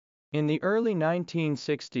In the early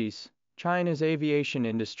 1960s, China's aviation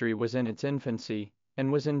industry was in its infancy and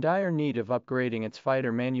was in dire need of upgrading its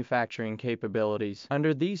fighter manufacturing capabilities.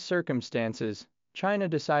 Under these circumstances, China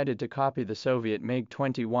decided to copy the Soviet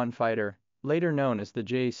MiG-21 fighter, later known as the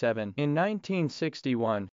J-7. In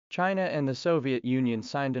 1961, China and the Soviet Union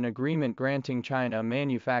signed an agreement granting China a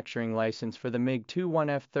manufacturing license for the MiG-21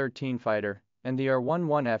 F-13 fighter and the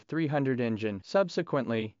R-11 F-300 engine.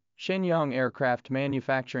 Subsequently, Shenyang Aircraft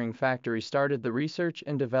Manufacturing Factory started the research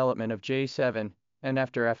and development of J-7, and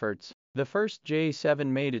after efforts, the first J-7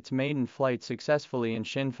 made its maiden flight successfully in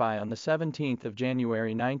Xinfei on the 17th of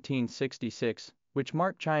January 1966, which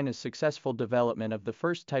marked China's successful development of the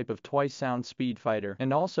first type of twice-sound speed fighter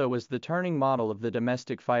and also was the turning model of the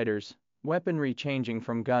domestic fighters, weaponry changing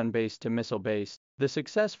from gun-based to missile-based. The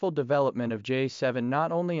successful development of J-7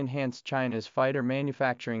 not only enhanced China's fighter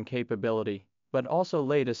manufacturing capability, but also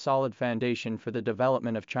laid a solid foundation for the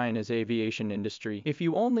development of China's aviation industry. If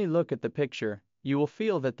you only look at the picture, you will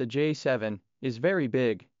feel that the J-7 is very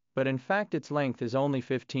big, but in fact its length is only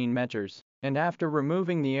 15 meters, and after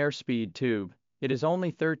removing the airspeed tube, it is only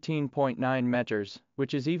 13.9 meters,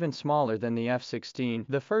 which is even smaller than the F-16.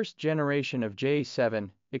 The first generation of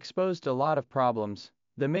J-7 exposed a lot of problems.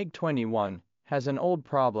 The MiG-21 has an old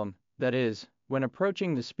problem, that is, when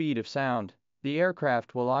approaching the speed of sound, the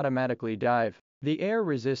aircraft will automatically dive. The air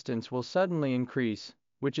resistance will suddenly increase,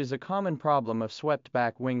 which is a common problem of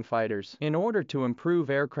swept-back wing fighters. In order to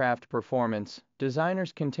improve aircraft performance,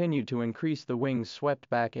 designers continue to increase the wing's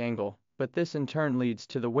swept-back angle, but this in turn leads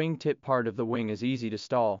to the wingtip part of the wing is easy to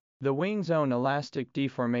stall. The wing's own elastic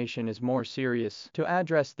deformation is more serious. To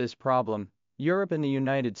address this problem, Europe and the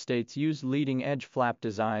United States used leading-edge flap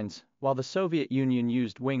designs, while the Soviet Union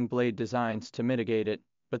used wing blade designs to mitigate it.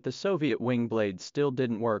 But the Soviet wing blades still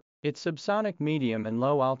didn't work. Its subsonic medium and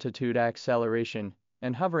low-altitude acceleration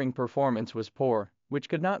and hovering performance was poor, which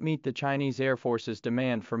could not meet the Chinese Air Force's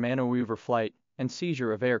demand for maneuver flight and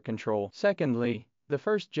seizure of air control. Secondly, the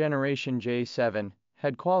first-generation J-7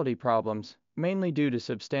 had quality problems, mainly due to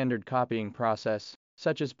substandard copying process,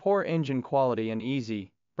 such as poor engine quality and easy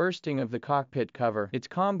bursting of the cockpit cover. Its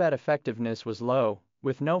combat effectiveness was low,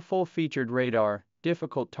 with no full-featured radar,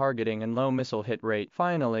 difficult targeting and low missile hit rate.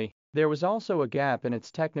 Finally, there was also a gap in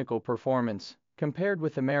its technical performance, compared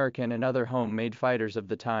with American and other homemade fighters of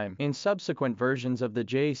the time. In subsequent versions of the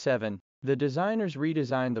J-7, the designers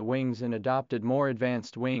redesigned the wings and adopted more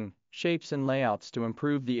advanced wing shapes and layouts to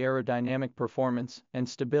improve the aerodynamic performance and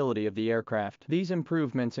stability of the aircraft. These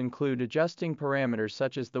improvements include adjusting parameters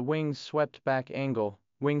such as the wing's swept-back angle,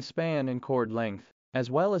 wingspan and chord length, as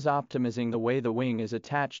well as optimizing the way the wing is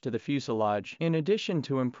attached to the fuselage. In addition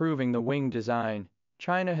to improving the wing design,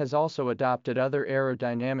 China has also adopted other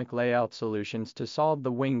aerodynamic layout solutions to solve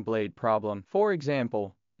the wing blade problem. For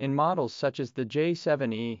example, in models such as the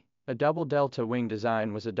J-7E, a double delta wing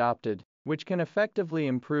design was adopted, which can effectively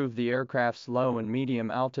improve the aircraft's low and medium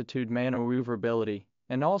altitude maneuverability,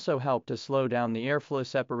 and also help to slow down the airflow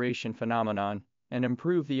separation phenomenon and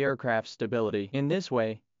improve the aircraft's stability. In this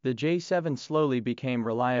way, the J-7 slowly became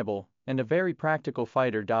reliable and a very practical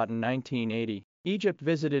fighter. In 1980, Egypt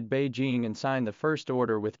visited Beijing and signed the first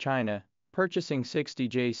order with China, purchasing 60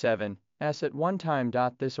 J-7s at one time.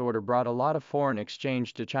 This order brought a lot of foreign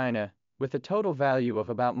exchange to China, with a total value of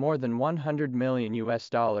about more than $100 million,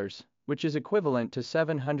 which is equivalent to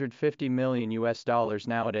 $750 million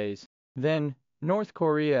nowadays. Then, North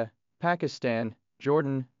Korea, Pakistan,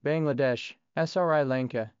 Jordan, Bangladesh, Sri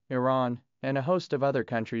Lanka, Iran, and a host of other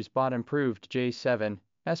countries bought improved J-7s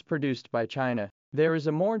produced by China. There is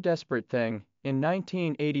a more desperate thing. In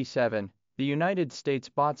 1987, the United States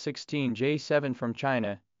bought 16 J-7 from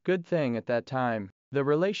China. Good thing at that time. The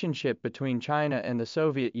relationship between China and the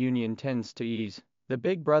Soviet Union tends to ease. The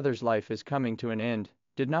Big Brother's life is coming to an end.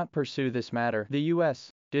 Did not pursue this matter. The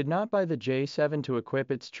U.S. did not buy the J-7 to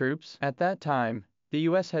equip its troops. At that time, the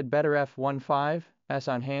U.S. had better F-15s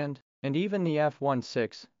on hand, and even the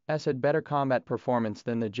F-16s had better combat performance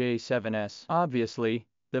than the J-7s. Obviously,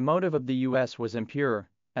 the motive of the U.S. was impure.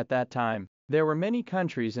 At that time, there were many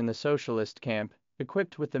countries in the socialist camp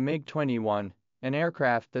equipped with the MiG-21, an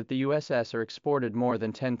aircraft that the USSR exported more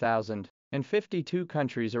than 10,000, and 52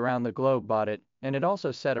 countries around the globe bought it, and it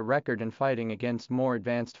also set a record in fighting against more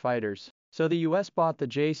advanced fighters. So the US bought the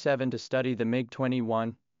J-7 to study the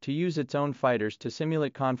MiG-21, to use its own fighters to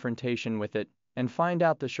simulate confrontation with it, and find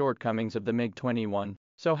out the shortcomings of the MiG-21.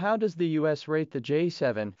 So how does the US rate the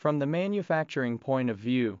J-7? From the manufacturing point of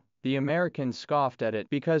view, the Americans scoffed at it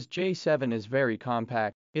because J-7 is very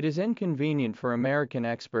compact. It is inconvenient for American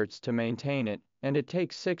experts to maintain it, and it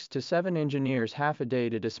takes 6 to 7 engineers half a day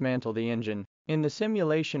to dismantle the engine. In the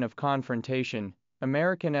simulation of confrontation,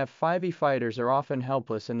 American F-5E fighters are often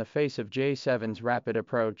helpless in the face of J-7's rapid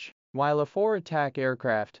approach. While a 4 attack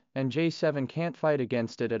aircraft and J-7 can't fight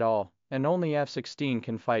against it at all, and only F-16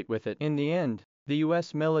 can fight with it. In the end, the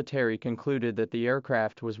US military concluded that the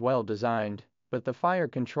aircraft was well designed, but the fire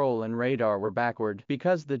control and radar were backward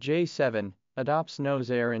because the J-7 adopts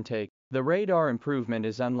nose air intake. The radar improvement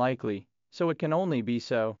is unlikely, so it can only be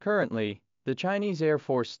so. Currently, the Chinese Air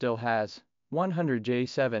Force still has 100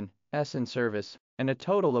 J-7s in service, and a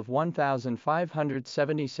total of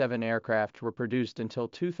 1,577 aircraft were produced until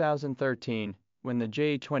 2013, when the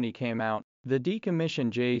J-20 came out. The decommissioned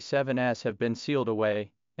J-7s have been sealed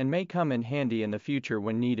away, and may come in handy in the future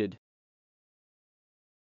when needed.